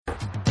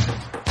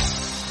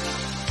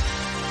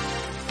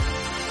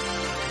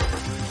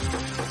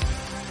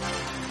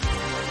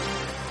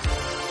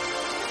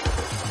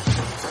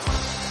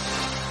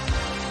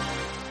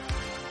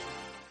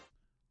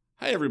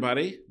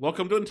everybody.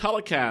 Welcome to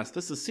Intellicast.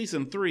 This is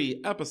Season 3,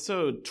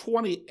 Episode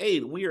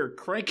 28. We are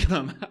cranking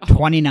them out.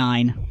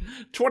 29.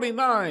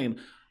 29.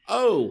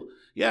 Oh,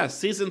 yes,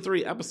 Season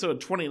 3,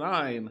 Episode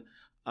 29.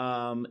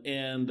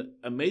 And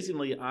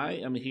amazingly, I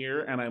am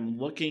here and I'm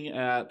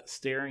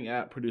staring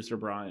at producer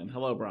Brian.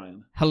 Hello,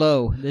 Brian.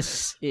 Hello.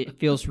 It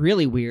feels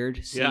really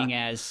weird seeing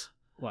as,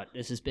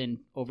 this has been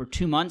over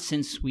 2 months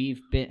since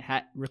we've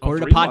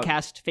recorded a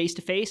podcast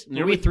face-to-face.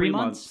 Nearly 3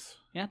 months?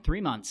 Yeah,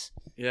 3 months.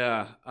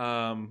 Yeah.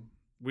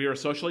 We are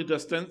socially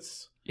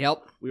distanced.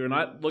 Yep. We are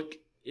not looking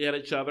at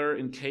each other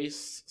in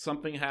case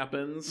something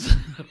happens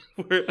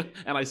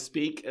and I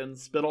speak and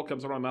spittle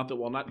comes out of my mouth that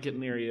will not get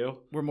near you.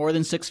 We're more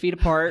than 6 feet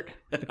apart.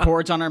 The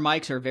cords on our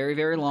mics are very,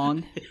 very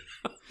long.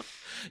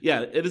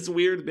 Yeah, it is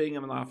weird being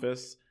in an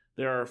office.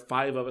 There are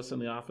 5 of us in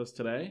the office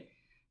today.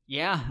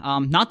 Yeah,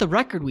 not the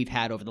record we've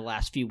had over the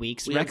last few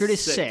weeks. The record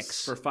is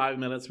 6. For 5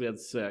 minutes, we had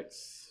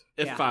 6.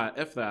 If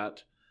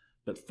that.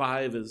 But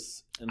 5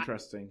 is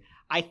interesting.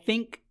 I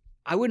think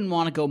I wouldn't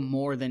want to go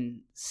more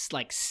than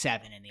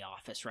 7 in the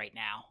office right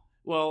now.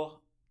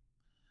 Well,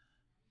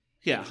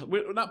 yeah,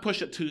 we're not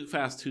push it too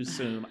fast too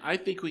soon. I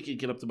think we could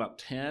get up to about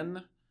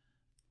 10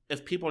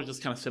 if people are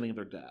just kind of sitting at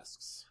their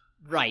desks.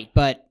 Right,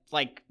 but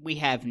we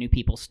have new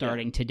people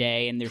starting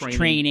today, and there's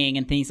training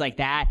and things like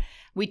that.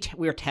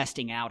 We're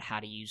testing out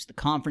how to use the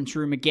conference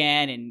room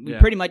again, and you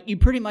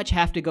pretty much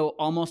have to go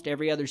almost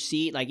every other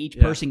seat. Each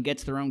person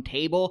gets their own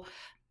table.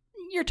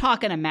 You're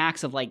talking a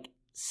max of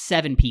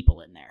 7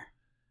 people in there.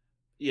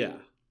 Yeah.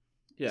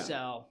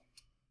 So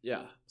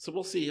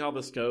we'll see how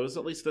this goes.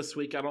 At least this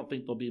week, I don't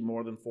think there'll be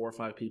more than 4 or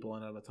 5 people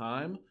in at a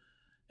time.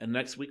 And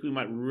next week, we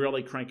might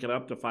really crank it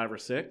up to 5 or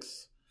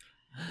 6.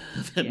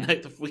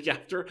 The week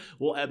after,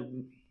 we'll add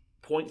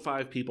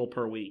 0.5 people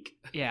per week.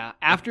 Yeah.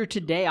 After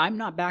today, I'm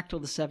not back till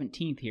the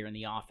 17th here in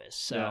the office.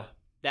 So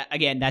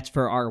that's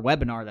for our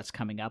webinar that's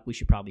coming up. We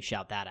should probably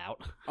shout that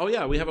out. Oh,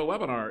 yeah. We have a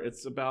webinar.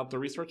 It's about the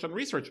research on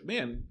research.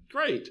 Man,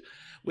 great.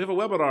 We have a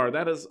webinar.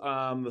 That is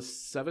the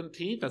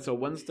 17th. That's a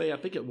Wednesday, I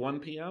think at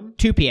 1 p.m.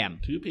 2 p.m.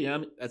 2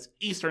 p.m. That's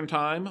Eastern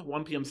Time,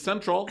 1 p.m.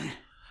 Central.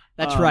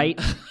 That's right.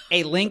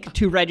 A link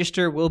to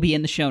register will be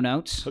in the show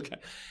notes. Okay.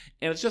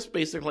 And it's just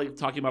basically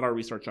talking about our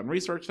research on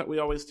research that we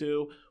always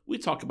do. We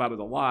talk about it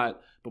a lot,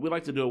 but we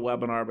like to do a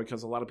webinar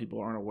because a lot of people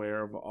aren't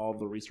aware of all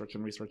the research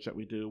and research that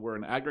we do. We're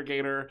an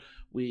aggregator.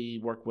 We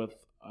work with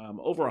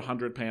over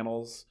 100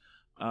 panels,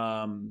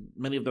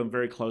 many of them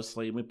very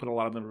closely. We put a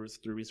lot of them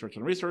through research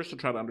and research to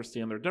try to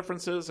understand their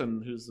differences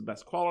and who's the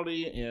best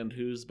quality and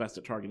who's best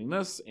at targeting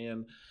this.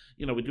 And,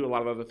 we do a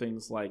lot of other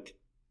things like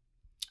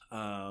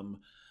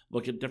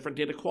look at different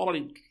data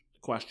quality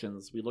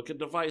questions. We look at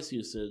device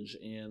usage,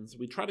 and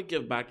we try to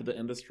give back to the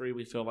industry.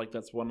 We feel like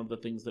that's one of the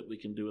things that we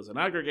can do as an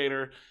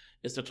aggregator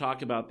is to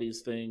talk about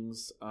these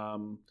things.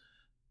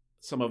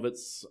 Some of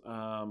it's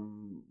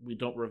we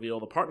don't reveal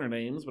the partner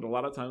names, but a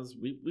lot of times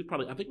I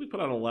think we put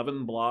out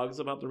 11 blogs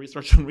about the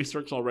research and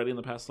research already in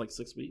the past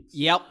 6 weeks.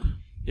 Yep.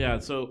 Yeah,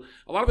 so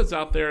a lot of it's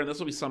out there, and this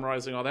will be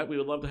summarizing all that. We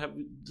would love to have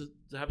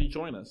you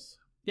join us.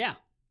 Yeah.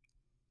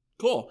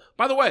 Cool.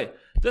 By the way,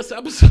 this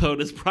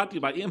episode is brought to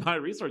you by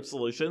EMI Research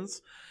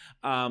Solutions.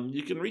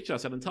 You can reach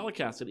us at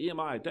Intellicast at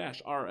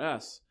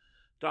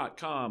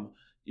EMI-RS.com.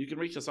 You can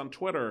reach us on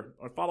Twitter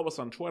or follow us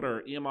on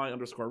Twitter,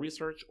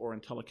 EMI_research or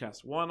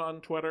Intellicast1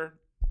 on Twitter.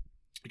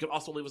 You can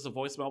also leave us a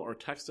voicemail or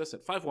text us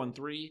at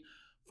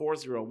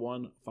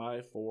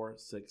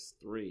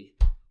 513-401-5463.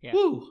 Yeah.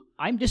 Woo!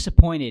 I'm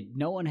disappointed.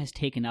 No one has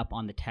taken up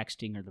on the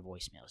texting or the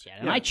voicemails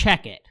yet. And I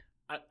check it.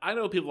 I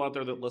know people out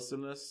there that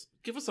listen to this.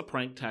 Give us a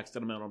prank text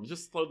at a minimum,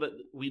 just so that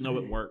we know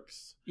it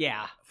works.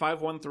 Yeah.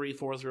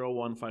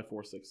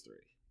 513-401-5463.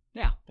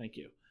 Yeah. Thank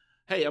you.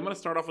 Hey, I'm going to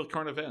start off with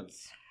current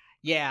events.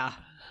 Yeah.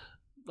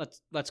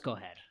 Let's go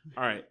ahead.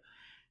 All right.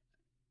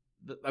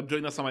 I'm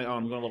doing this on my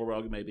own. I'm going a little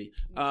rogue, maybe.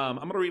 I'm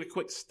going to read a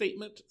quick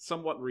statement,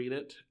 somewhat read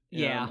it.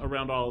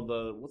 Around all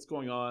the what's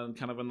going on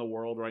kind of in the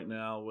world right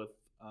now with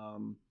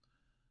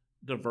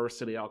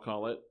diversity, I'll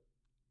call it.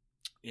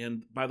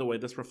 And by the way,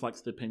 this reflects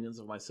the opinions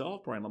of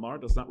myself, Brian Lamar.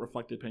 It does not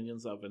reflect the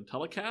opinions of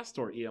Intellicast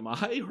or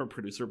EMI or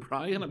producer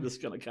Brian. I'm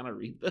just going to kind of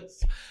read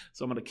this.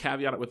 So I'm going to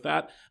caveat it with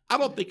that. I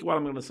don't think what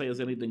I'm going to say is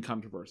anything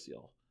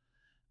controversial.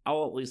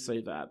 I'll at least say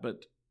that.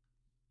 But,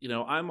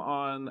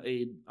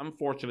 I'm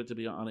fortunate to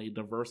be on a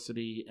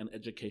diversity and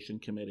education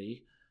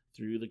committee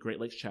through the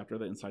Great Lakes chapter of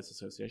the Insights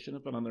Association.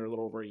 I've been on there a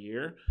little over a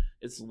year.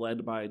 It's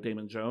led by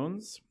Damon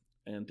Jones.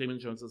 And Damon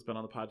Jones has been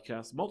on the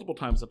podcast multiple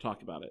times to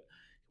talk about it.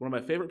 One of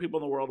my favorite people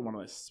in the world, one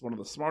of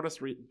the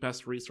smartest,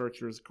 best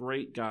researchers,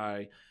 great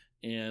guy,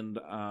 and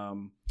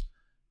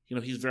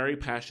he's very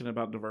passionate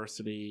about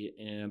diversity.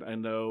 And I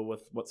know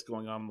with what's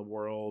going on in the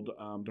world,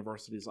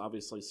 diversity is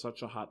obviously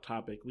such a hot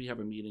topic. We have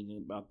a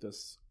meeting about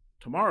this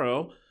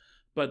tomorrow,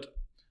 but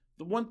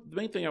the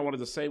main thing I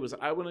wanted to say was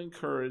I would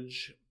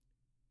encourage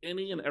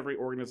any and every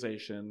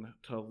organization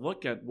to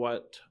look at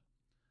what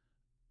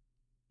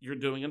you're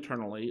doing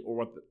internally, or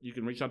what you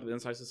can reach out to the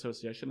Insights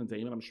Association, and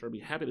Damon, I'm sure, be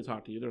happy to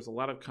talk to you. There's a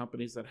lot of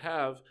companies that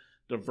have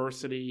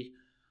diversity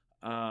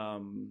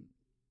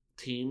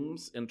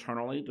teams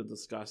internally to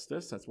discuss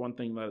this. That's one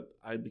thing that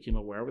I became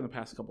aware of in the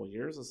past couple of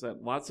years, is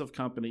that lots of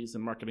companies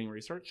in marketing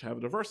research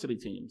have diversity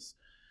teams.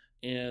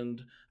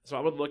 And so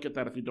I would look at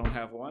that if you don't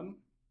have one.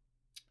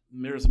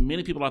 There's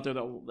many people out there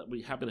that will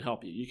be happy to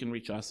help you. You can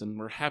reach us, and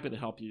we're happy to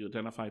help you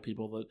identify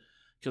people that,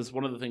 because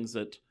one of the things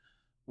that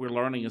we're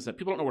learning is that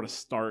people don't know where to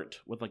start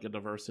with like a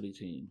diversity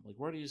team. Like,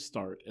 where do you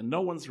start? And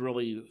no one's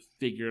really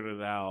figured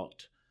it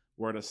out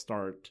where to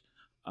start.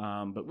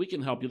 But we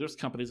can help you. There's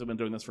companies that have been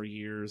doing this for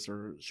years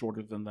or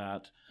shorter than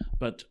that.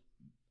 But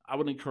I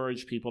would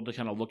encourage people to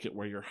kind of look at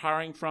where you're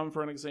hiring from,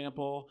 for an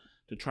example,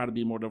 to try to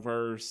be more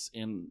diverse.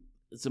 And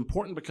it's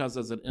important because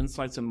as an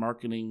insights and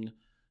marketing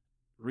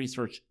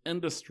research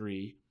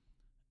industry,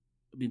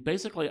 I mean,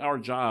 basically our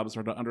jobs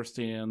are to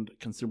understand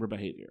consumer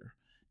behavior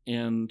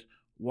and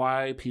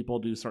why people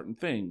do certain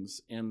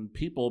things. And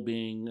people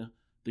being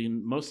the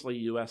mostly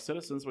U.S.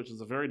 citizens, which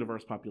is a very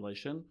diverse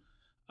population,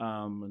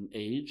 and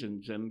age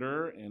and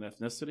gender and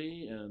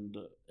ethnicity and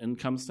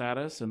income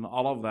status and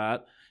all of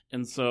that.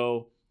 And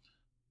so,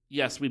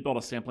 yes, we built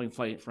a sampling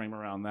frame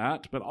around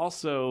that, but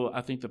also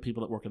I think the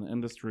people that work in the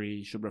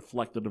industry should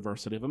reflect the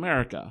diversity of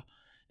America.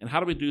 And how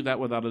do we do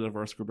that without a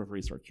diverse group of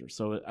researchers?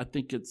 So I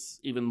think it's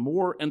even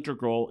more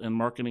integral in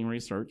marketing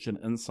research and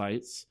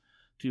insights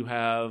to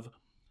have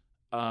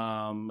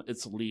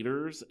its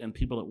leaders and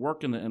people that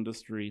work in the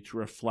industry to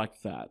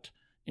reflect that.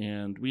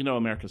 And we know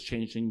America's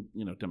changing,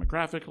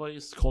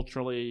 demographically,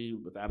 culturally,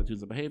 with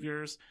attitudes and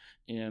behaviors.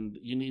 And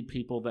you need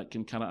people that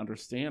can kind of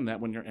understand that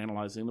when you're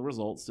analyzing the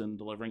results and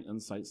delivering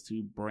insights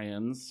to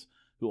brands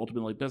who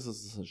ultimately make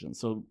business decisions.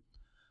 So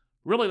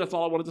really, that's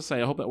all I wanted to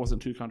say. I hope that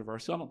wasn't too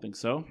controversial. I don't think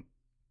so.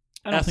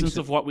 Essence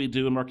of what we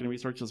do in marketing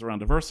research is around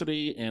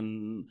diversity.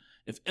 And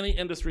if any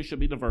industry should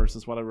be diverse,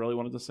 is what I really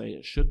wanted to say.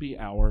 It should be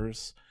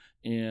ours.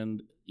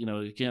 And,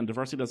 again,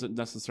 diversity doesn't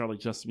necessarily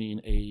just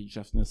mean age,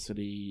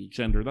 ethnicity,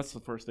 gender. That's the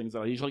first things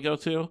that I usually go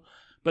to.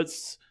 But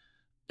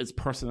it's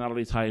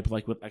personality type,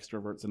 like with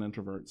extroverts and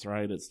introverts,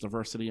 right? It's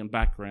diversity and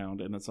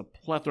background, and it's a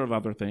plethora of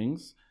other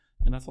things.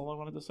 And that's all I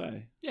wanted to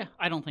say. Yeah,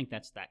 I don't think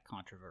that's that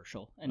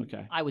controversial. And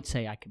okay. I would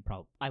say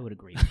I would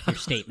agree with your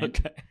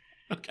statement.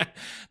 Okay.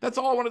 That's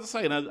all I wanted to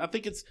say. And I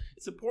think it's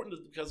important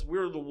because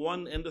we're the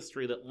one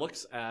industry that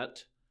looks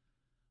at,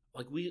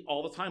 like, we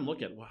all the time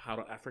look at, well, how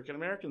do African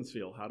Americans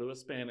feel? How do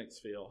Hispanics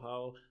feel?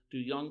 How do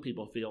young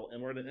people feel?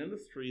 And we're in an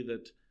industry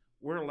that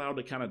we're allowed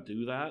to kind of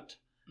do that.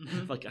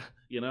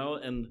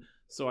 Mm-hmm. And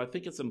so I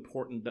think it's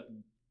important that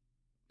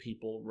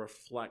people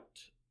reflect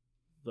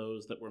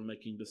those that we're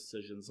making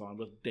decisions on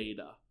with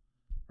data,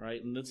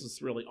 right? And this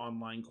is really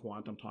online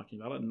quant I'm talking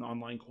about. And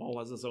online qual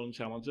has its own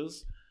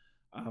challenges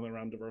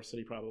around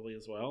diversity probably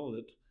as well,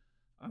 that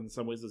in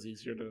some ways is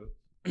easier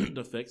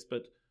to fix,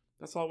 but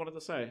that's all I wanted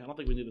to say. I don't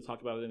think we need to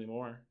talk about it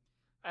anymore.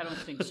 I don't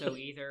think so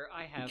either.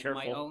 I have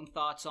my own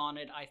thoughts on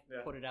it. I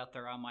put it out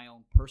there on my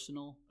own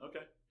personal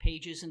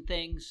pages and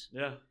things.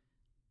 Yeah.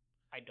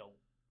 I don't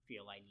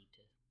feel I need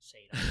to say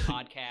it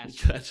on the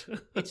podcast.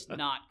 It's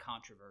not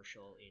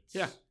controversial.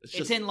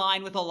 It's in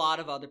line with a lot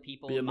of other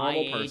people my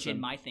age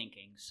and my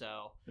thinking.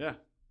 So yeah,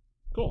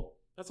 cool.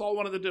 That's all I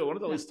wanted to do. I wanted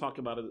to at least talk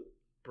about it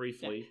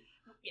briefly.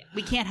 Yeah,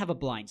 we can't have a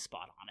blind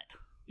spot on it.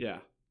 Yeah.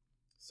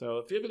 So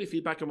if you have any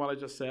feedback on what I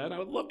just said, I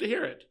would love to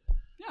hear it.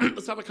 Yeah.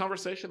 Let's have a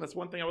conversation. That's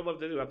one thing I would love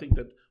to do. I think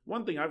that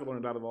one thing I've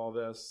learned out of all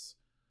this,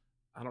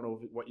 I don't know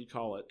what you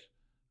call it,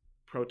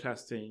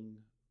 protesting,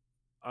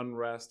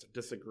 unrest,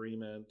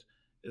 disagreement,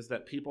 is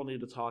that people need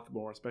to talk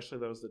more, especially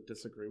those that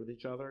disagree with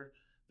each other.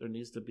 There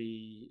needs to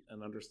be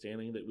an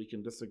understanding that we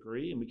can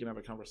disagree and we can have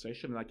a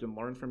conversation, and I can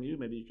learn from you,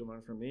 maybe you can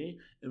learn from me,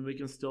 and we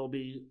can still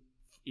be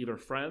either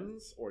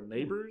friends or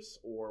neighbors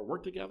or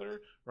work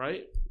together,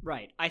 right?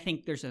 Right. I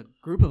think there's a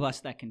group of us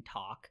that can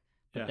talk,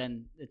 but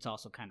then it's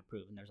also kind of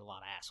proven there's a lot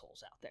of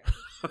assholes out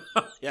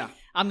there. Yeah.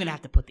 I'm going to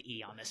have to put the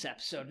E on this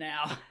episode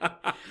now.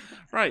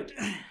 Right.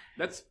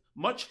 That's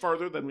much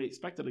further than we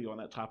expected to go on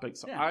that topic,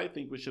 so I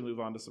think we should move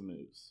on to some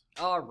news.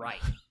 All right.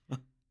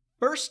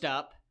 First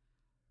up,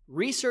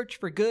 Research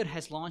for Good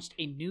has launched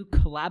a new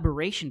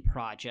collaboration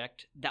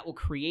project that will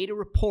create a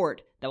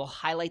report that will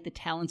highlight the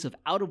talents of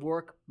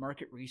out-of-work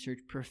market research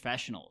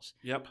professionals.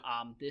 Yep.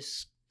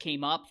 This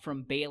came up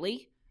from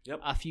Bailey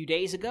a few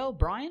days ago.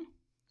 Brian?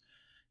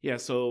 Yeah,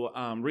 so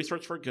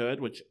Research for Good,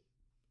 which,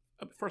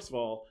 first of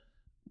all,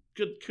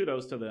 good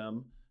kudos to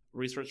them.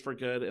 Research for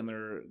Good, and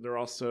they're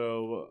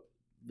also,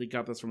 they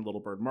got this from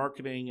Little Bird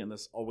Marketing and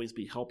this Always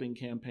Be Helping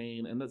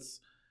campaign, and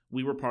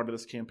we were part of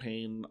this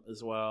campaign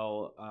as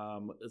well.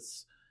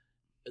 It's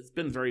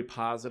been very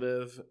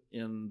positive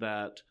in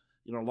that,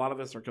 a lot of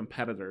us are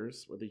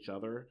competitors with each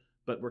other,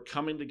 but we're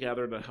coming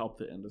together to help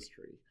the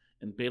industry.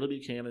 And Bailey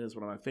Buchanan is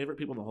one of my favorite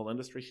people in the whole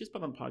industry. She's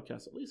been on the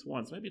podcast at least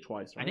once, maybe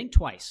twice, right? I think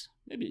twice.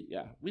 Maybe,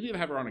 yeah. We need to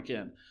have her on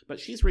again. But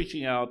she's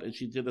reaching out, and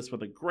she did this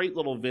with a great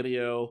little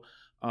video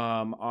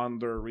on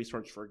their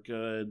Research for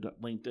Good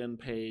LinkedIn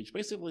page,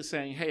 basically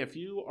saying, hey, if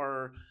you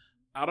are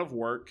out of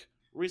work,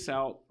 reach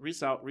out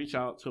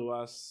to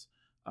us.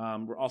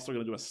 We're also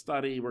going to do a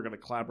study. We're going to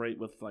collaborate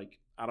with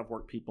out of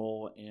work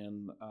people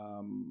and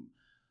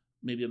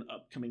maybe an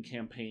upcoming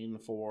campaign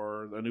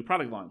for a new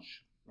product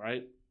launch,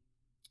 right?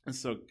 And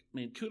so, I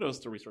mean, kudos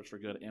to Research for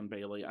Good and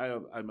Bailey.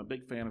 I'm a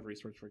big fan of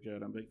Research for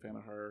Good. I'm a big fan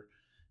of her,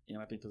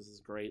 and I think this is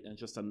great. And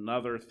just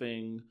another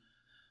thing,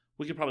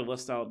 we could probably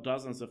list out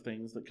dozens of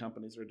things that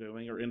companies are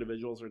doing or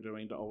individuals are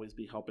doing to always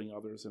be helping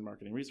others in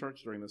marketing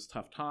research during this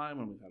tough time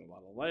when we've had a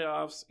lot of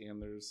layoffs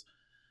and there's,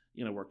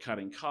 we're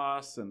cutting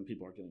costs and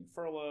people are getting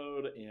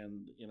furloughed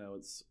and,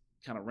 it's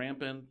kind of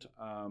rampant.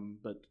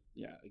 But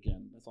yeah,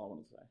 again, that's all I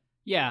want to say.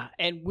 Yeah,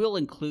 and we'll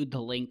include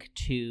the link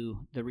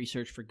to the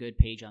Research for Good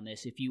page on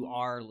this. If you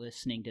are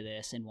listening to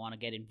this and want to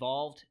get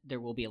involved, there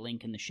will be a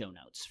link in the show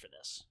notes for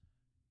this.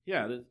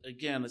 Yeah,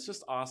 again, it's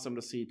just awesome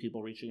to see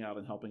people reaching out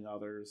and helping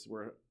others.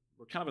 We're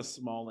kind of a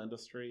small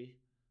industry,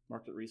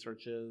 market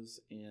research is,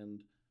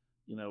 and,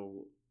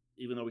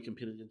 even though we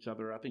compete against each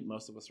other, I think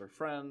most of us are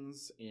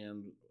friends,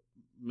 and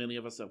many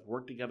of us have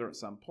worked together at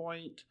some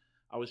point.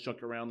 I always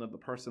joke around that the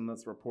person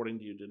that's reporting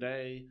to you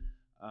today,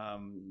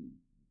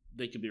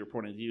 they could be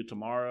reporting to you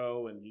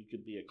tomorrow, and you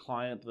could be a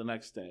client the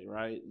next day,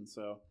 right? And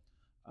so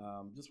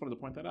just wanted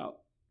to point that out.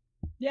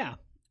 Yeah.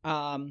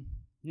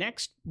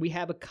 Next, we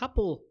have a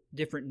couple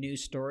different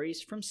news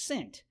stories from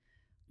Cint.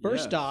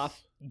 First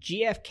off,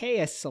 GfK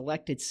has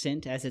selected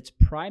Cint as its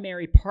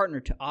primary partner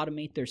to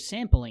automate their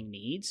sampling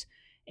needs,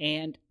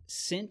 and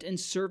Cint and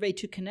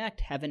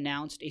Survey2Connect have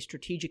announced a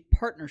strategic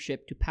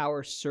partnership to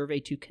power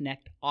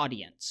Survey2Connect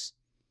audience.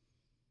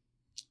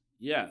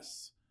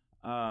 Yes.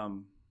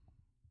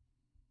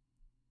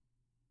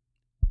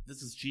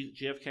 This is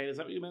GfK. Is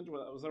that what you meant?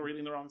 Was I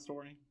reading the wrong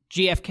story?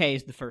 GfK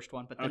is the first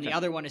one, but then the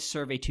other one is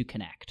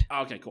Survey2Connect.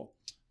 Okay, cool.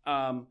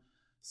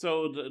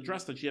 So to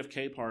address the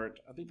GfK part,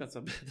 I think that's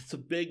a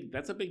big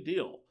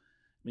deal.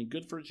 I mean,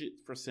 good for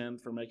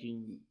Cint for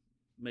making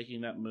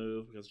that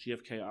move, because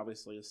GfK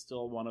obviously is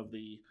still one of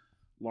the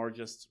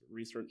largest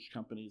research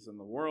companies in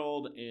the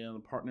world,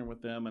 and partnering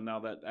with them, and now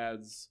that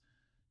adds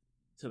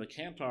to the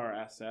Kantar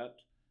asset,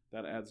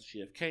 that adds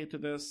GfK to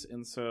this,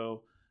 and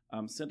so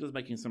Cint is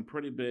making some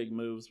pretty big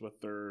moves with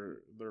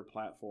their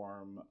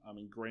platform,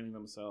 ingraining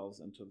themselves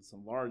into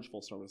some large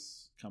full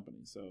service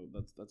companies. So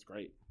that's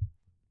great.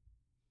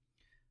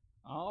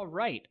 All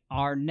right.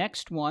 Our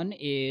next one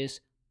is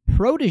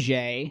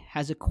Protégé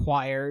has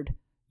acquired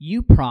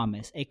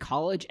UPromise, a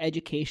college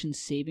education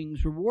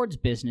savings rewards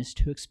business,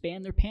 to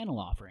expand their panel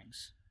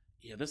offerings.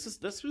 Yeah, this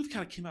move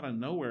kind of came out of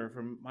nowhere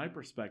from my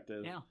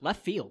perspective. Yeah,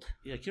 left field.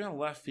 Yeah, it came out of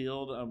left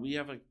field. We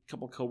have a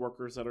couple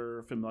coworkers that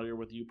are familiar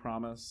with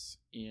UPromise,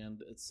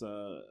 and it's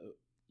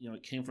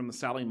it came from the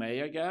Sallie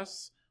Mae, I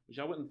guess, which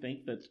I wouldn't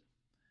think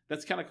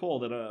that's kind of cool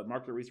that a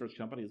market research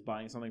company is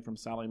buying something from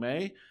Sallie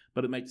Mae,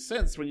 but it makes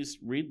sense when you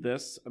read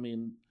this. I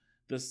mean,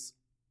 this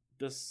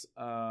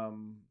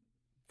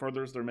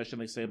furthers their mission.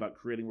 They say about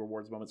creating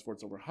rewards moments for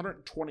its over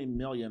 120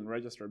 million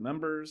registered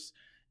members,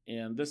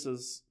 and this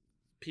is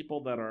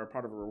people that are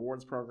part of a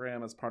rewards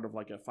program as part of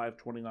like a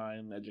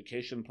 529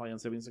 education plan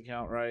savings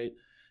account, right?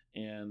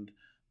 And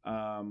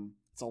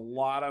it's a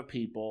lot of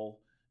people,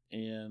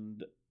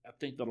 and I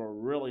think that'll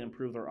really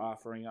improve their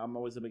offering. I'm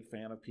always a big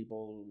fan of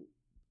people,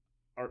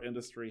 our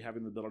industry,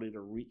 having the ability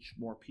to reach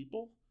more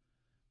people,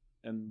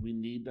 and we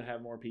need to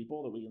have more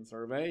people that we can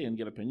survey and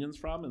get opinions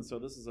from, and so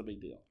this is a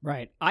big deal.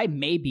 Right. I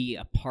may be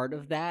a part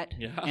of that,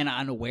 and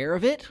unaware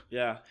of it.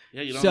 Yeah,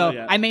 you don't know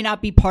yet. I may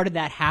not be part of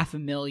that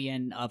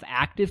 500,000 of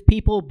active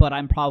people, but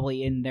I'm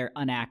probably in their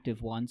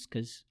unactive ones,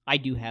 because I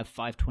do have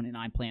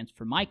 529 plans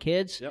for my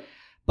kids. Yep.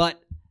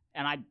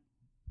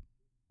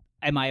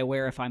 Am I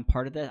aware if I'm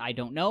part of that? I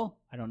don't know.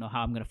 I don't know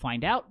how I'm going to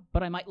find out,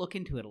 but I might look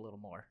into it a little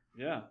more.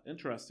 Yeah,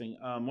 interesting.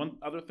 One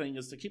other thing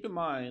is to keep in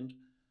mind,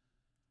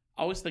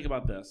 I always think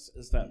about this,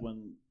 is that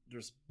when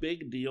there's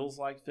big deals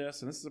like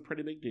this, and this is a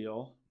pretty big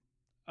deal,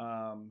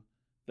 and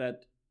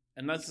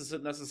this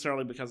isn't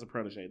necessarily because of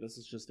Protégé. This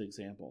is just the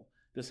example.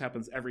 This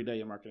happens every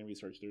day in marketing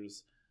research.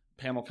 There's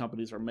panel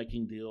companies are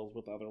making deals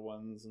with other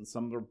ones, and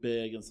some are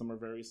big and some are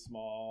very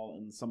small,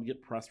 and some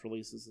get press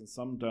releases and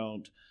some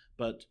don't.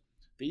 But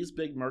these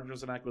big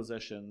mergers and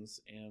acquisitions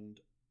and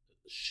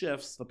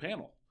shifts the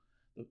panel.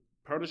 The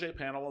Protégé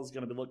panel is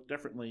going to look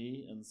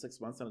differently in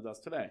 6 months than it does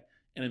today.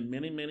 And in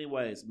many, many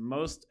ways,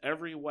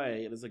 every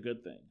way, it is a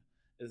good thing.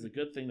 It is a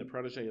good thing that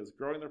Protégé is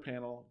growing their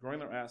panel, growing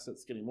their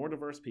assets, getting more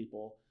diverse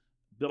people,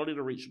 ability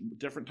to reach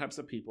different types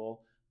of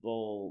people.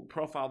 They'll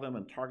profile them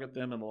and target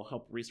them, and they'll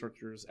help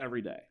researchers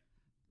every day,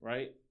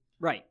 right?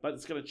 Right. But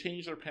it's going to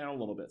change their panel a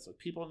little bit. So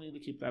people need to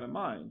keep that in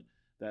mind,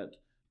 that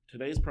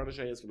today's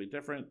Protégé is going to be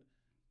different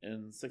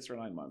in 6 or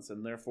 9 months,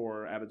 and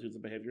therefore attitudes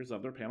and behaviors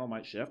of their panel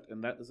might shift,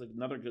 and that is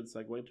another good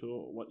segue to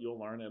what you'll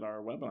learn at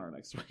our webinar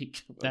next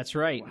week. That's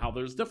right. How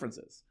there's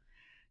differences.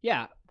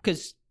 Yeah,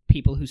 because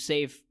people who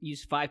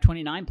use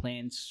 529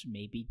 plans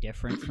may be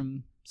different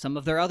from some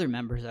of their other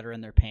members that are in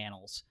their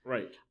panels.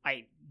 Right.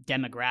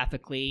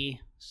 Demographically,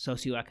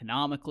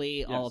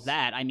 socioeconomically, all of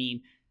that. I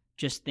mean,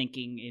 just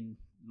thinking in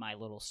my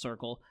little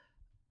circle,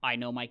 I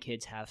know my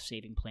kids have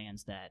saving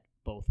plans that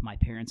both my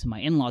parents and my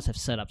in-laws have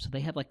set up. So they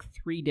have like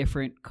 3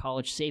 different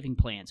college saving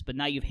plans. But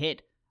now you've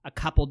hit a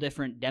couple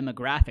different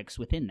demographics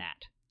within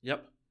that.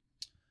 Yep.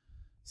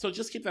 So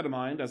just keep that in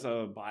mind as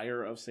a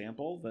buyer of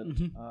sample,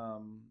 that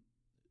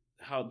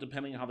how,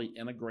 depending on how they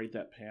integrate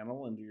that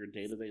panel into your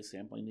day-to-day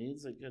sampling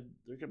needs,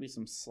 there could be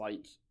some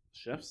slight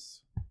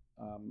shifts,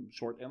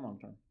 short and long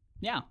term.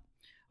 Yeah.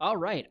 All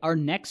right. Our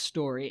next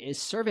story is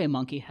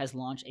SurveyMonkey has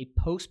launched a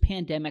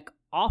post-pandemic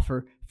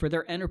offer for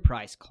their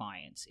enterprise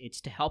clients.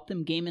 It's to help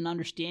them gain an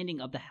understanding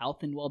of the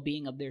health and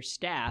well-being of their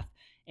staff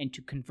and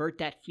to convert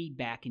that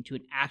feedback into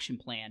an action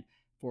plan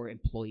for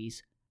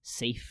employees'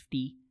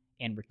 safety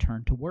and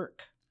return to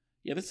work.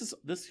 Yeah,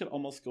 this could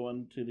almost go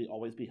into the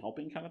always be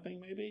helping kind of thing,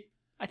 maybe.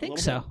 I think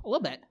so, a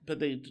little bit. But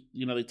they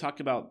talk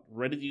about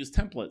ready-to-use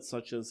templates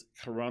such as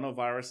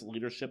coronavirus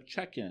leadership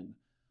check-in,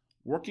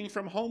 working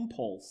from home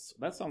pulse.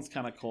 That sounds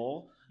kind of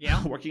cool.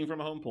 Yeah, working from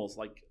home pulse.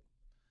 Like,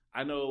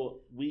 I know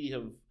we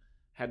have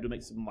had to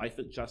make some life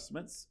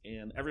adjustments,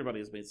 and everybody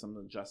has made some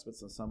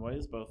adjustments in some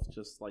ways, both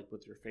just like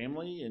with your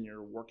family and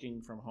your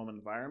working from home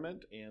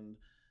environment and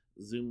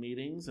Zoom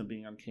meetings and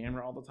being on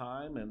camera all the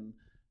time, and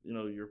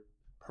your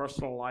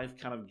personal life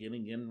kind of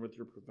getting in with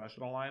your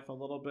professional life a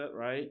little bit,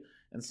 right?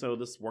 And so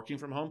this working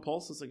from home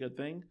pulse is a good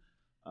thing.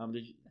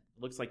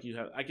 Looks like you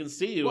have. I can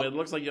see you. Well, it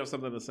looks like you have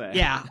something to say.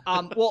 Yeah.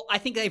 Well, I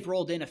think they've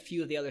rolled in a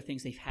few of the other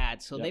things they've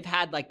had. So they've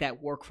had like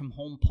that work from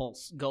home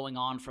pulse going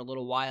on for a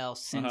little while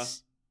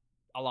since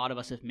a lot of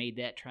us have made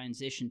that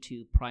transition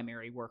to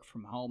primary work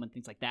from home and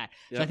things like that.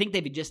 Yep. So I think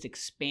they've just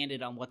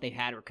expanded on what they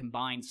had or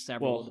combined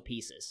several of the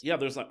pieces. Yeah,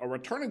 there's like a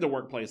returning to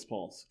workplace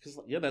pulse. Because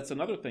that's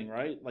another thing,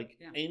 right? Like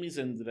Amy's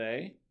in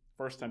today.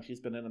 First time she's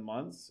been in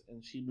months,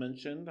 and she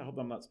mentioned, I hope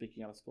I'm not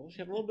speaking out of school, she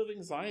had a little bit of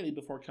anxiety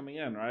before coming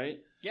in, right?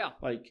 Yeah.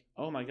 Like,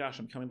 oh my gosh,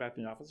 I'm coming back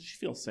to the office. She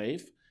feels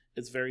safe.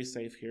 It's very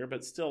safe here,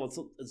 but still,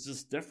 it's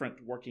just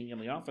different working in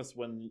the office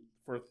when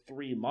for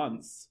 3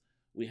 months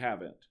we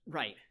haven't.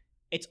 Right.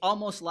 It's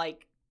almost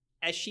like,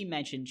 as she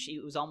mentioned, she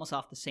was almost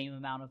off the same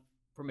amount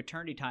for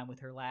maternity time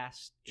with her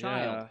last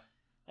child. Yeah.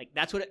 Like,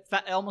 that's what it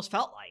almost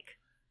felt like.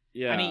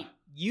 Yeah. I mean,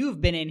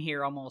 you've been in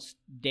here almost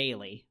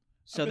daily.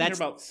 So I've been that's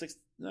here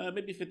about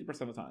maybe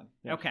 50% of the time.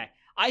 Yeah. Okay.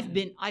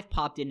 I've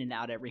popped in and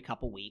out every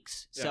couple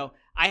weeks. Yeah. So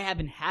I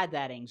haven't had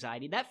that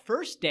anxiety. That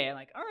first day, I'm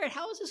like, all right,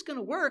 how is this going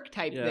to work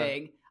type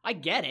thing? I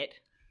get it.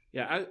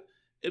 Yeah.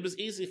 It was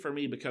easy for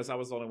me because I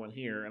was the only one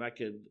here, and I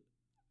could,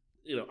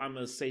 I'm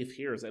as safe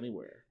here as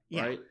anywhere.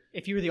 Yeah. Right.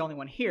 If you were the only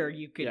one here,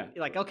 you could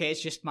like, okay, it's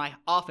just my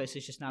office.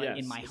 It's just not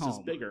in my home. It's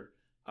just bigger.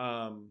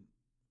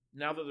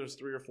 Now that there's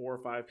 3 or 4 or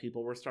 5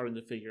 people, we're starting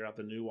to figure out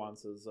the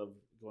nuances of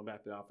going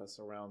back to the office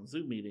around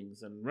Zoom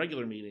meetings and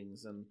regular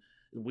meetings and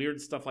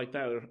weird stuff like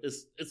that.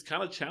 It's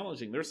kind of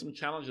challenging. There's some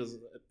challenges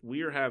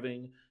we're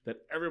having that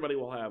everybody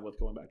will have with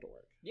going back to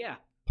work. Yeah.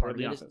 Part of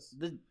the office.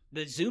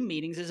 The Zoom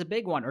meetings is a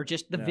big one, or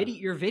just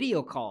your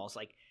video calls.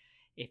 Like,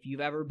 if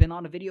you've ever been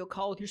on a video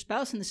call with your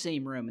spouse in the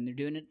same room and they're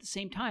doing it at the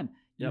same time,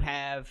 you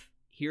have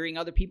hearing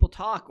other people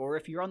talk, or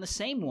if you're on the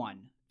same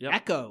one,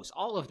 echoes,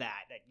 all of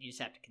that you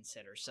just have to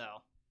consider. So.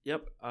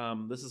 Yep.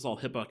 This is all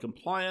HIPAA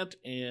compliant,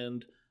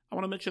 and I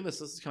want to mention this.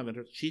 This is kind of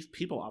interesting. Chief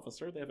People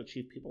Officer. They have a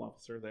Chief People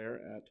Officer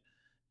there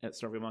at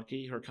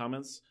SurveyMonkey. Her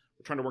comments: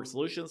 return to work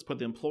solutions put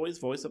the employee's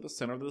voice at the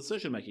center of the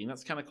decision making.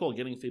 That's kind of cool.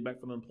 Getting feedback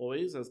from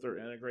employees as they're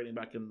integrating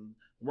back in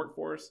the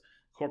workforce,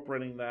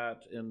 incorporating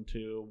that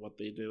into what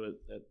they do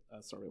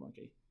at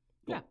SurveyMonkey.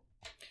 Cool.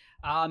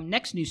 Yeah.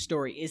 Next news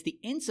story is the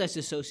Insights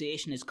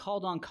Association has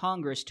called on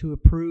Congress to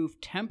approve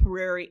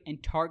temporary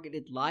and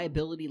targeted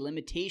liability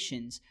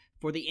limitations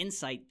for the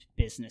Insight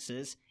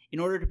businesses in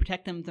order to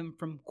protect them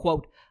from,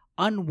 quote,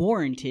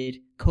 unwarranted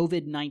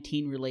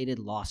COVID-19 related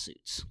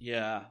lawsuits.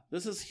 Yeah,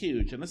 this is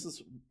huge. And this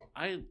is,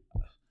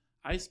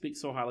 I speak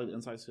so highly of the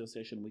Insight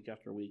Association week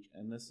after week,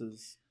 and this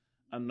is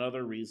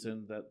another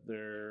reason that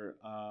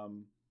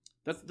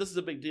this is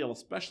a big deal,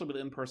 especially with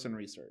in-person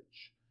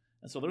research.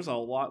 And so there's a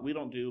lot, we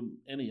don't do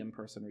any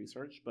in-person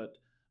research, but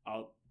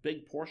a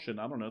big portion,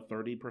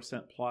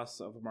 30% plus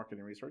of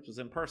marketing research is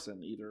in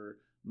person, either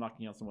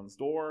knocking on someone's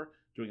door,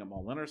 doing a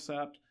mall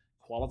intercept,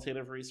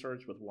 qualitative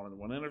research with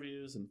one-on-one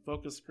interviews and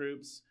focus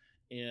groups.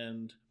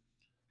 And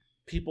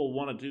people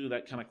want to do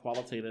that kind of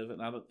qualitative,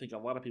 and I don't think a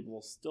lot of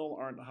people still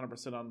aren't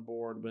 100% on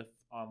board with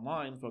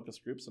online focus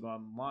groups and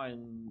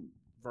online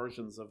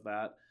versions of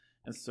that.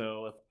 And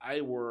so if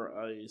I were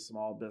a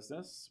small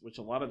business, which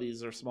a lot of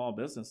these are small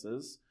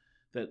businesses,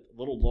 that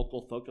little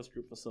local focus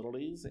group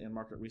facilities and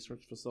market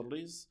research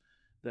facilities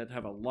that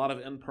have a lot of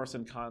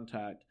in-person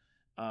contact,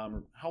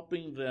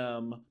 helping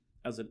them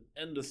as an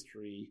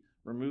industry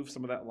remove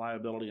some of that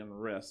liability and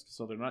risk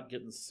so they're not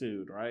getting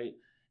sued, right?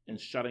 And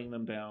shutting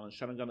them down and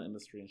shutting down the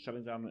industry and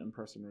shutting down the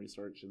in-person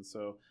research. And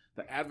so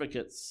the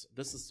advocates,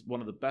 this is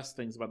one of the best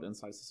things about the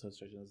Insights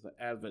Association, is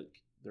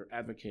they're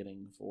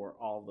advocating for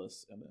all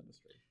this in the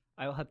industry.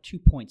 I will have 2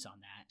 points on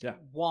that. Yeah.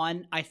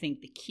 One, I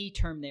think the key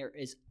term there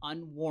is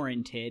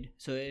unwarranted.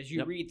 So as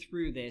you read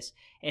through this,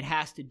 it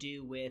has to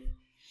do with,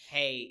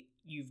 hey,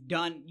 you've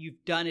done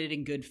it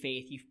in good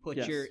faith. You've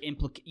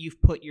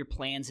put your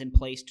plans in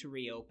place to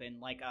reopen.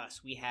 Like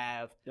us, we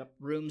have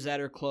rooms that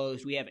are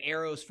closed. We have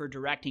arrows for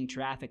directing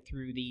traffic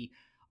through the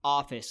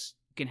office.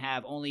 You can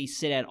have only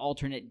sit at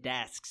alternate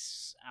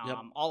desks, Yep.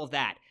 all of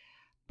that.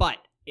 But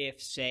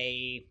if,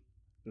 say...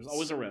 There's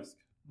always a risk.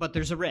 But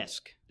there's a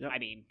risk. Yep. I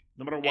mean...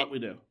 No matter what we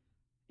do.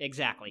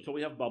 Exactly. Until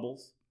we have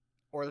bubbles.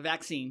 Or the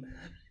vaccine.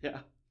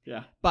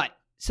 Yeah. But,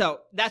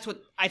 so, that's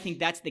what... I think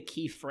that's the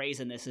key phrase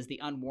in this, is the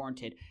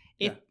unwarranted.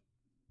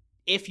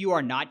 If you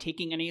are not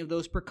taking any of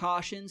those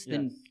precautions,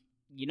 then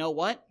you know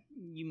what?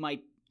 You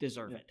might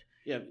deserve it.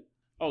 Yeah.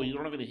 Oh, you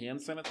don't have any hand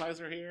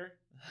sanitizer here?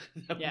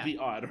 That would be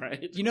odd,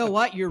 right? You know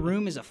what? Your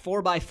room is a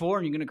 4x4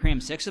 and you're going to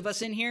cram 6 of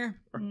us in here?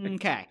 Right.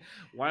 Okay.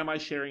 Why am I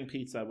sharing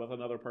pizza with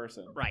another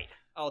person? Right.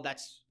 Oh,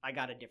 I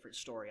got a different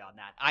story on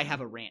that. I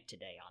have a rant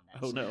today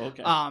on this. Oh, no.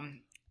 Okay.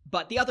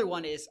 But the other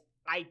one is,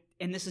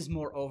 and this is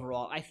more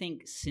overall, I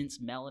think since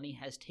Melanie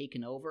has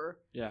taken over,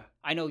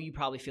 I know you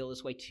probably feel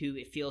this way too,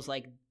 it feels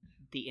like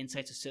the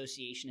Insights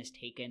Association has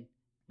taken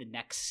the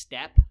next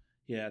step.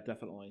 Yeah,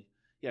 definitely.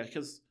 Yeah,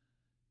 because,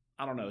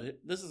 I don't know,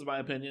 this is my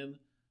opinion,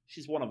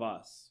 she's one of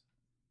us,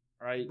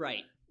 right?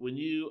 Right.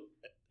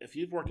 If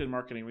you've worked in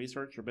marketing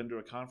research or been to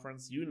a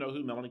conference, you know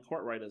who Melanie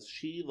Courtright is.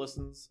 She's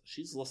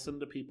listened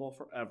to people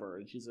forever,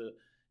 and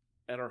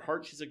at her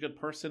heart, she's a good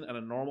person and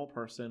a normal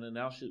person, and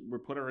now we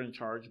put her in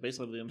charge,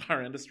 basically of the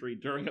entire industry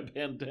during a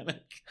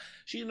pandemic.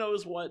 She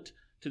knows what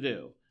to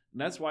do. And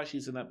that's why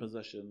she's in that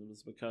position,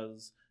 is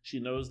because she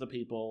knows the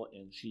people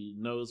and she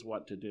knows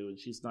what to do. And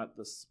she's not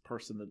this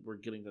person that we're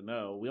getting to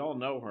know. We all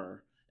know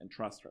her and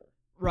trust her.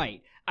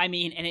 Right. I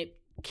mean, and it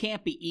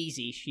can't be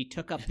easy. She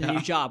took up the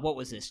new job. What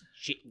was this?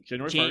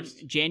 January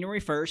 1st.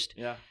 January 1st.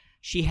 Yeah.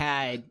 She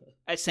had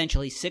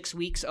essentially 6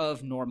 weeks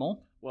of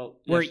normal. Well,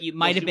 where you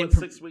might have been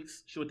 6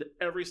 weeks. She went to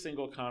every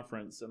single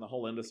conference in the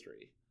whole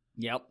industry.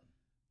 Yep.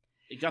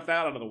 You got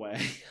that out of the way.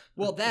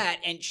 Well,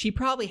 and she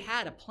probably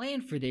had a plan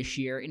for this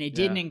year, and it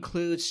didn't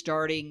include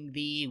starting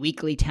the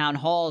weekly town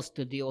halls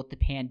to deal with the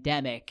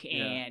pandemic.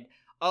 And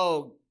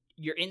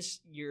your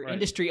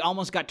industry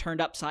almost got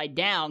turned upside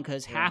down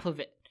because half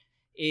of it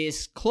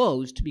is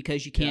closed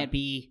because you can't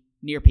be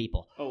near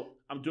people. Oh,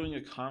 I'm doing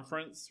a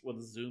conference with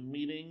a Zoom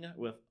meeting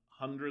with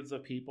hundreds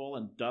of people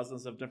and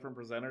dozens of different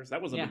presenters.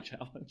 That was a big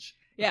challenge.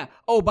 Yeah.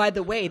 Oh, by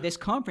the way, this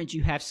conference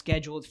you have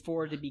scheduled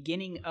for the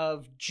beginning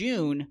of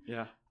June.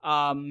 Yeah.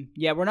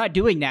 We're not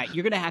doing that.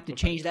 You're going to have to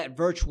change that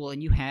virtual,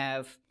 and you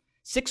have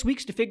 6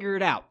 weeks to figure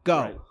it out.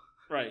 Go.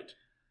 Right.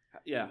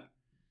 Yeah.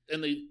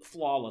 And the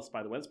flawless,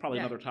 by the way, that's probably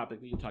another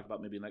topic that you can talk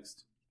about maybe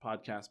next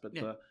podcast, but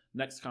the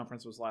next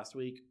conference was last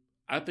week.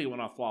 I think it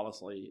went off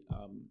flawlessly.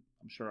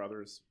 I'm sure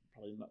others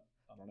probably not.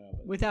 I don't know.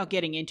 But. Without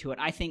getting into it,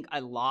 I think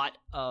a lot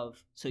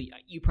of – so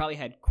you probably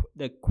had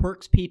the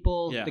Quirks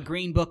people, the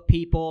Green Book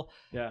people,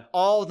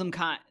 all of them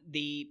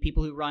the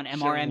people who run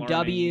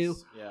MRMW,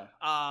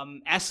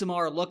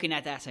 SMR looking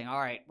at that saying, all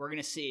right, we're going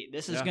to see.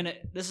 This is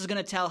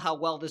gonna tell how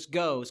well this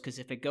goes, because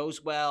if it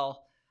goes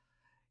well,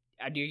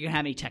 are you going to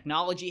have any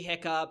technology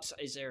hiccups?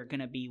 Is there going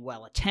to be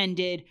well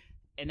attended?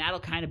 And that'll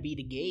kind of be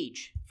the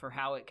gauge for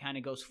how it kind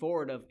of goes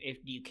forward of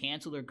if do you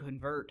cancel or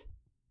convert.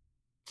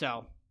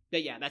 So –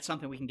 but yeah, that's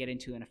something we can get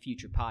into in a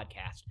future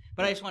podcast.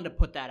 But I just wanted to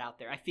put that out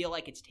there. I feel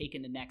like it's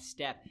taken the next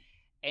step,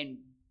 and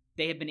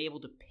they have been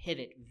able to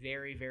pivot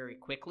very, very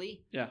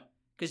quickly. Yeah.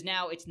 Because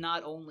now it's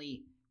not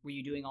only were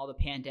you doing all the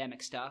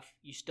pandemic stuff,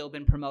 you've still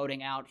been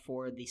promoting out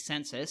for the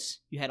census.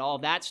 You had all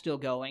that still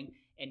going,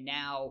 and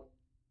now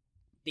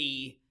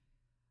the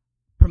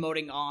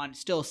promoting on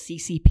still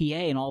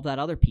CCPA and all that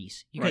other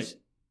piece. Because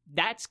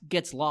that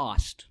gets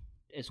lost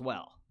as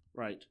well.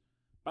 Right.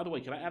 By the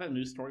way, can I add a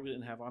news story we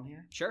didn't have on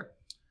here? Sure.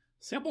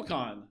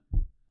 SampleCon.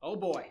 Oh,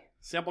 boy.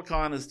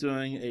 SampleCon is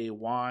doing a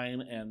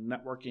wine and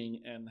networking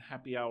and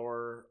happy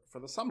hour for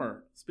the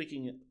summer.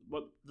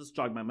 This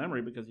jogged my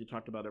memory because you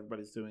talked about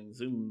everybody's doing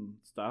Zoom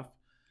stuff.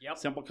 Yep.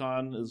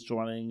 SampleCon is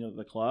joining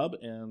the club,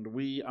 and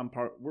we're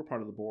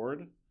part of the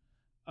board.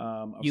 You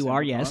SampleCon.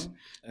 Are, yes.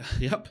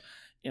 Yep.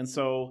 And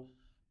so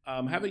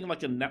having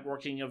like a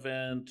networking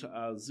event,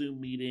 a Zoom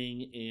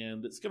meeting,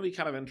 and it's going to be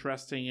kind of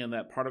interesting in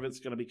that part of it's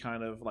going to be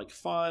kind of like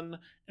fun,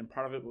 and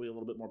part of it will be a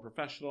little bit more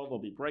professional. There'll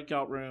be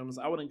breakout rooms.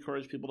 I would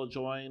encourage people to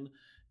join.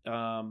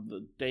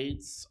 The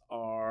dates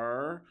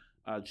are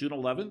June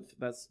 11th.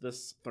 That's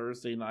this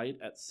Thursday night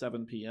at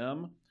 7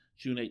 p.m.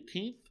 June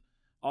 18th,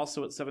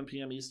 also at 7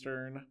 p.m.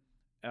 Eastern.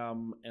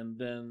 And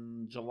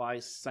then July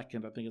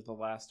 2nd, I think, is the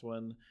last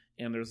one.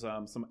 And there's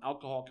some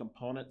alcohol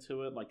component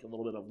to it, like a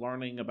little bit of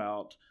learning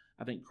about,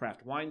 I think,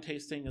 craft wine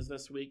tasting is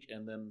this week,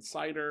 and then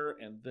cider,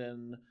 and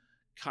then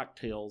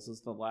cocktails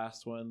is the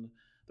last one.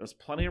 There's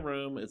plenty of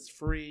room. It's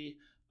free.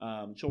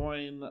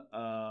 Join.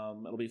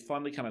 It'll be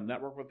fun to kind of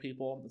network with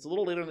people. It's a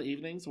little later in the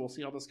evening, so we'll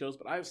see how this goes.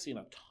 But I've seen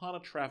a ton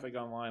of traffic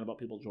online about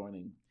people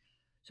joining.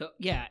 So,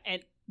 yeah,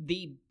 and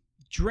the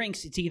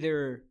drinks, it's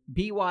either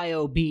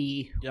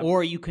BYOB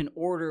or you can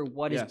order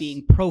what is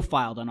being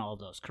profiled on all of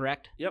those,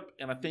 correct? Yep,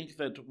 and I think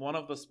that one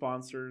of the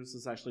sponsors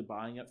is actually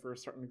buying it for a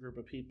certain group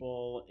of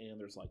people, and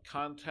there's like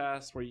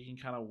contests where you can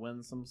kind of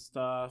win some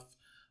stuff.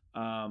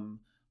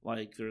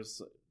 Like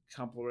there's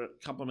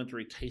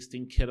complimentary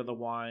tasting kit of the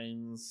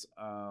wines.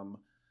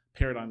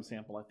 Paradigm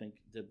Sample, I think,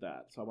 did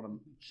that. So I want to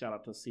shout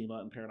out to SEMA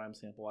and Paradigm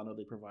Sample. I know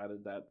they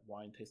provided that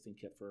wine tasting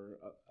kit for,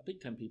 I think,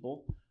 10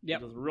 people. Yeah.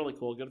 It was really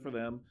cool. Good for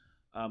them.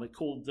 A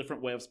cool,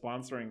 different way of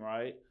sponsoring,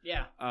 right?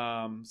 Yeah.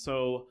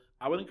 So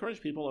I would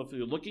encourage people, if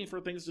you're looking for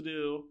things to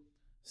do,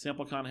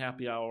 SampleCon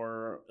Happy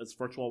Hour, it's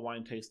virtual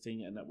wine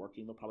tasting and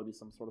networking. There'll probably be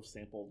some sort of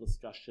sample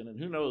discussion. And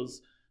who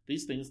knows,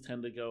 these things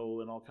tend to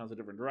go in all kinds of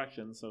different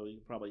directions. So you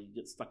probably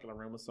get stuck in a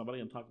room with somebody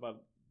and talk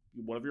about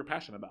whatever you're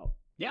passionate about.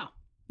 Yeah.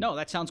 No,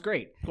 that sounds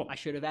great. Cool. I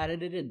should have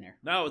added it in there.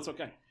 No, it's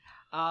okay.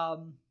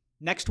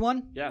 Next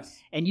one? Yes.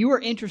 And you were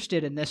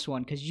interested in this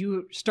one because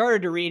you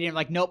started to read it and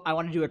like, nope, I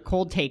want to do a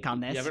cold take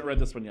on this. You haven't read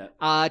this one yet.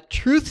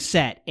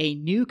 TruthSet, a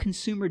new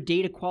consumer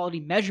data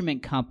quality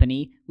measurement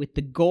company with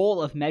the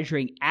goal of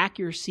measuring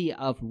accuracy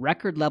of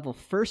record-level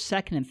first,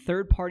 second, and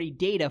third-party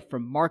data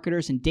from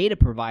marketers and data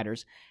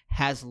providers,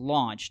 has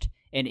launched.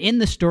 And in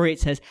the story, it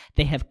says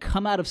they have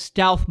come out of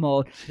stealth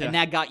mode, and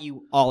that got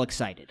you all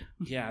excited.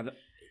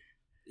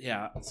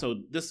 Yeah. So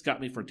this got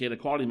me for data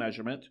quality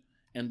measurement,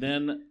 and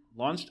then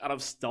launched out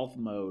of stealth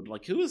mode.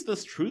 Like, who is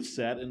this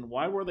TruthSet, and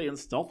why were they in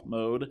stealth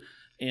mode?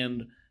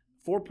 And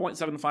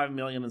 $4.75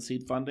 million in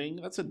seed funding.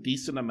 That's a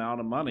decent amount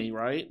of money,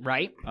 right?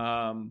 Right.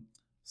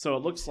 So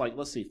it looks like,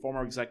 let's see,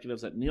 former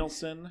executives at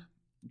Nielsen.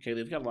 Okay,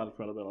 they've got a lot of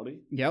credibility.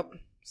 Yep.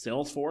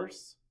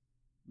 Salesforce.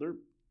 They're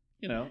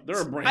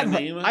a brand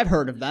name. I've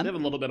heard of them. They have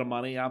a little bit of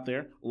money out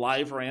there.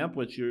 LiveRamp,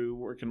 which you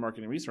work in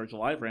marketing research,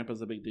 LiveRamp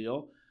is a big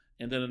deal.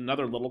 And then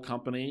another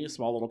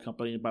small little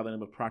company by the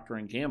name of Procter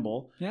 &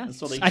 Gamble. Yeah, and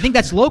so I think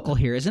that's local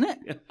here, isn't it?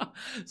 Yeah.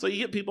 So you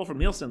get people from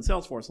Nielsen,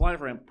 Salesforce,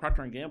 LiveRamp,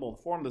 Procter & Gamble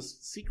to form this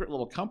secret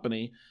little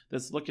company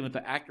that's looking at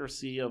the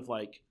accuracy of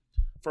like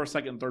first,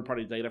 second, and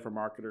third-party data for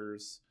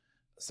marketers,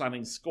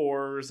 signing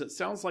scores. It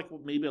sounds like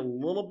maybe a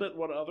little bit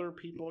what other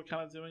people are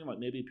kind of doing, like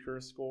maybe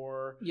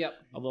PureScore. Yep.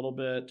 A little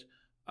bit.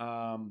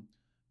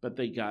 But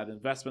they got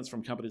investments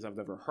from companies I've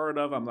never heard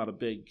of. I'm not a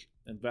big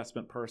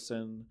investment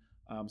person.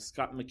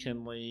 Scott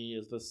McKinley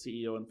is the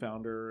CEO and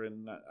founder,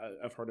 and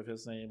I've heard of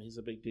his name. He's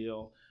a big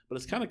deal. But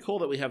it's kind of cool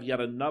that we have yet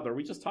another.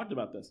 We just talked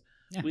about this.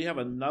 Yeah. We have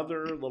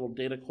another little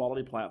data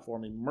quality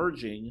platform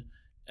emerging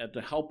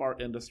to help our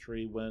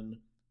industry when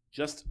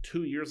just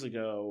 2 years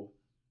ago,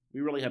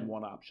 we really had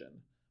one option.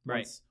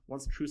 Right.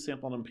 Once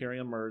TrueSample and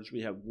Empyrean merged,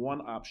 we had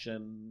one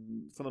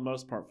option for the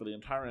most part for the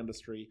entire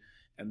industry.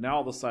 And now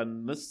all of a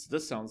sudden,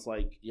 this sounds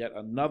like yet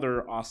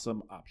another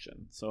awesome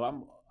option. So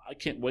I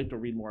can't wait to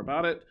read more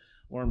about it,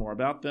 learn more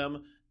about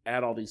them,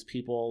 add all these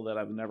people that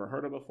I've never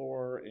heard of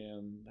before,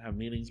 and have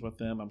meetings with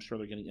them. I'm sure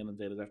they're getting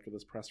inundated after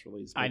this press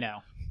release. I know.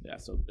 Yeah.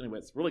 So anyway,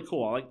 it's really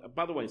cool.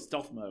 By the way,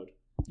 stealth mode.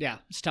 Yeah,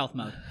 stealth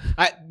mode.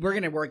 We're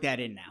gonna work that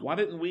in now. Why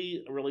didn't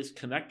we release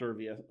Connector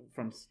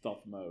from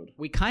stealth mode?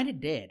 We kind of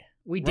did.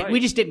 We did. Right. We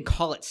just didn't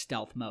call it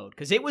stealth mode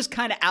because it was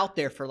kind of out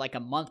there for like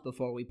a month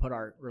before we put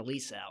our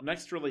release out.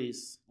 Next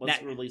release,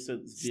 let's release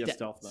it via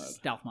stealth mode.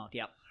 Stealth mode.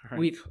 Yep.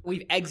 Right.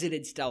 We've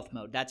exited stealth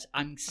mode.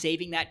 I'm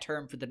saving that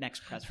term for the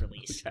next press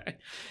release. Okay.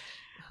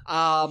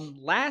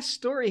 Last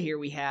story here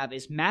we have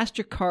is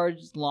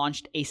MasterCard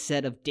launched a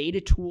set of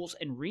data tools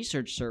and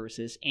research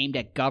services aimed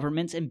at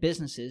governments and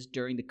businesses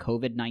during the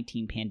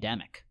COVID-19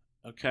 pandemic.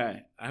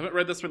 Okay. I haven't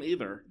read this one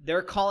either.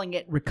 They're calling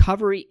it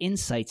Recovery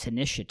Insights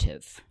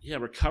Initiative. Yeah,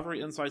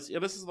 Recovery Insights. Yeah,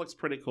 looks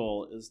pretty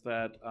cool. Is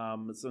that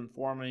it's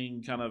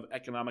informing kind of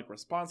economic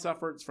response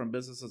efforts from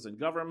businesses and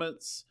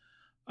governments,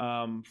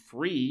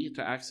 free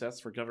to access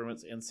for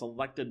governments and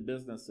selected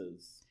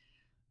businesses.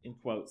 In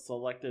quotes,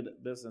 selected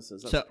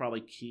businesses. That's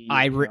probably key.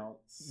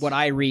 What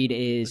I read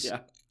is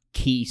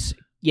keys.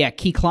 Yeah,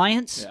 key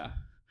clients.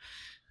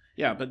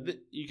 Yeah, but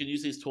you can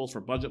use these tools for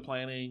budget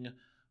planning,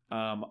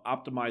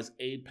 optimize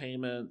aid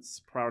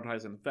payments,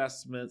 prioritize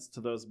investments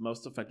to those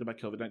most affected by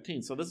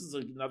COVID-19. So this is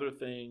another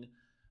thing.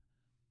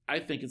 I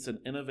think it's an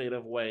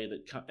innovative way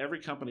that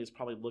every company is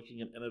probably looking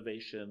at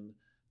innovation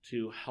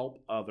to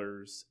help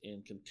others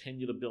and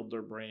continue to build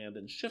their brand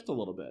and shift a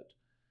little bit.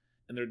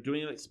 And they're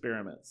doing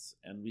experiments.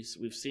 And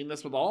we've seen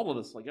this with all of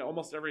this. Like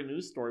almost every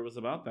news story was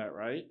about that,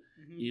 right?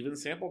 Mm-hmm. Even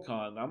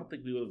SampleCon. I don't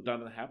think we would have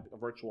done a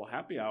virtual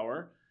happy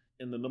hour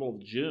in the middle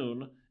of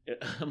June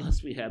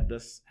unless we had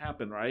this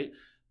happen, right?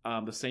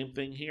 The same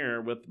thing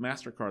here with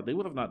MasterCard. They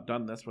would have not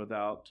done this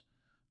without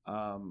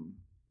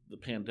the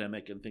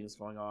pandemic and things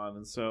going on.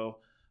 And so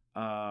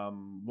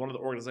one of the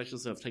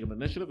organizations that have taken the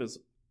initiative is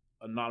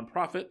a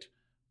nonprofit.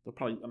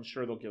 I'm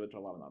sure they'll give it to a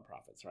lot of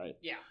nonprofits, right?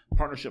 Yeah.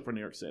 Partnership for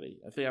New York City.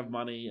 If they have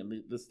money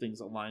and this thing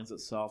aligns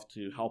itself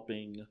to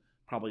helping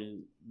probably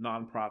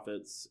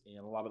nonprofits,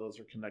 and a lot of those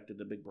are connected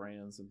to big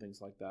brands and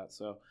things like that.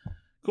 So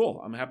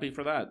cool. I'm happy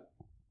for that.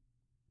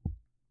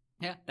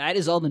 Yeah, that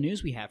is all the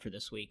news we have for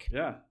this week.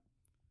 Yeah.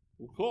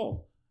 Well,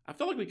 cool. I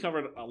feel like we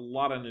covered a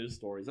lot of news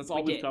stories. That's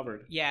all we've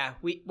covered. Yeah.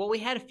 We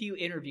had a few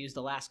interviews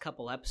the last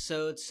couple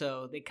episodes,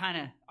 so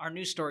our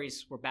news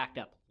stories were backed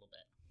up a little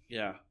bit.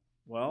 Yeah.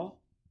 Well,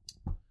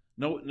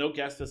 no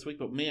guests this week,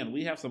 but man,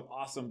 we have some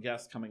awesome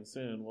guests coming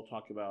soon. We'll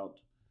talk about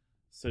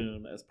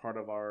soon as part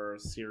of our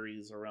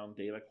series around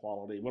data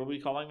quality. What are we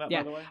calling that,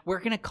 by the way? We're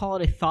going to call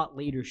it a thought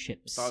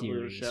leadership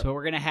series. So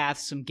we're going to have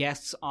some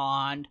guests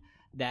on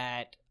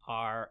that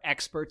are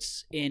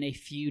experts in a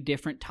few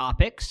different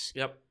topics.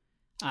 Yep.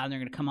 They're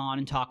going to come on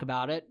and talk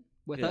about it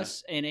with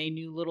us in a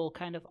new little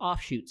kind of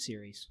offshoot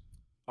series.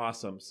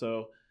 Awesome.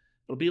 So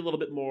it'll be a little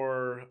bit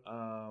more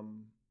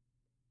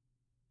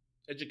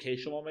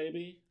educational,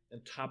 maybe,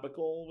 and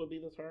topical would be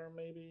the term,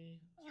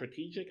 maybe.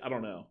 Strategic? I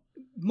don't know.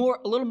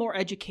 A little more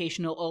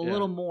educational, a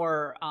little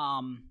more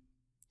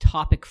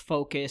topic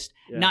focused,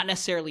 not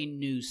necessarily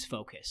news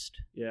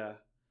focused. Yeah.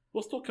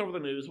 We'll still cover the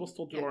news. We'll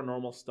still do our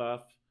normal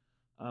stuff.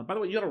 By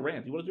the way, you got a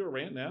rant. You want to do a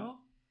rant now?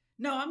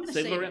 No, I'm going to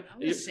save it. I'm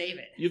going to save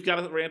it. You've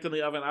got a rant in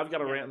the oven. I've got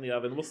a rant in the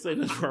oven. We'll save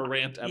this for a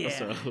rant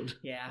episode.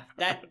 Yeah.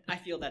 I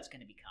feel that's going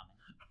to be coming.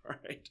 All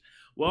right.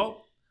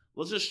 Well,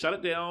 let's just shut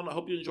it down. I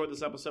hope you enjoyed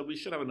this episode. We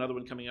should have another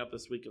one coming out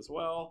this week as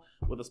well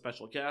with a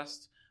special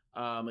guest.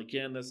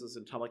 Again, this is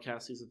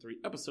Intellicast Season 3,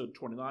 Episode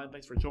 29.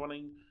 Thanks for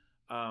joining.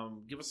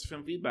 Give us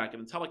some feedback at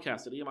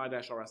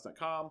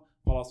intellicast@emi-rs.com.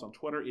 Follow us on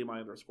Twitter,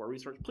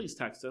 EMI_research. Please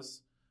text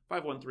us,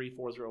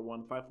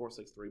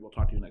 513-401-5463. We'll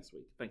talk to you next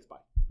week. Thanks. Bye.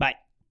 Bye.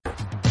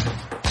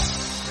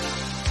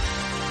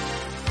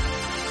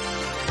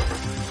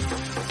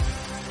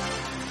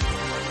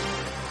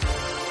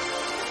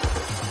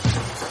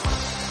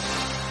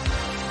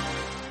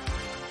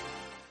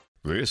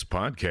 This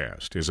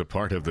podcast is a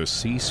part of the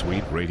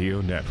C-Suite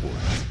Radio Network.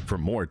 For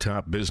more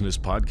top business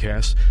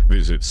podcasts,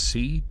 visit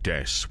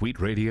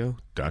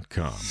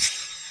c-suiteradio.com.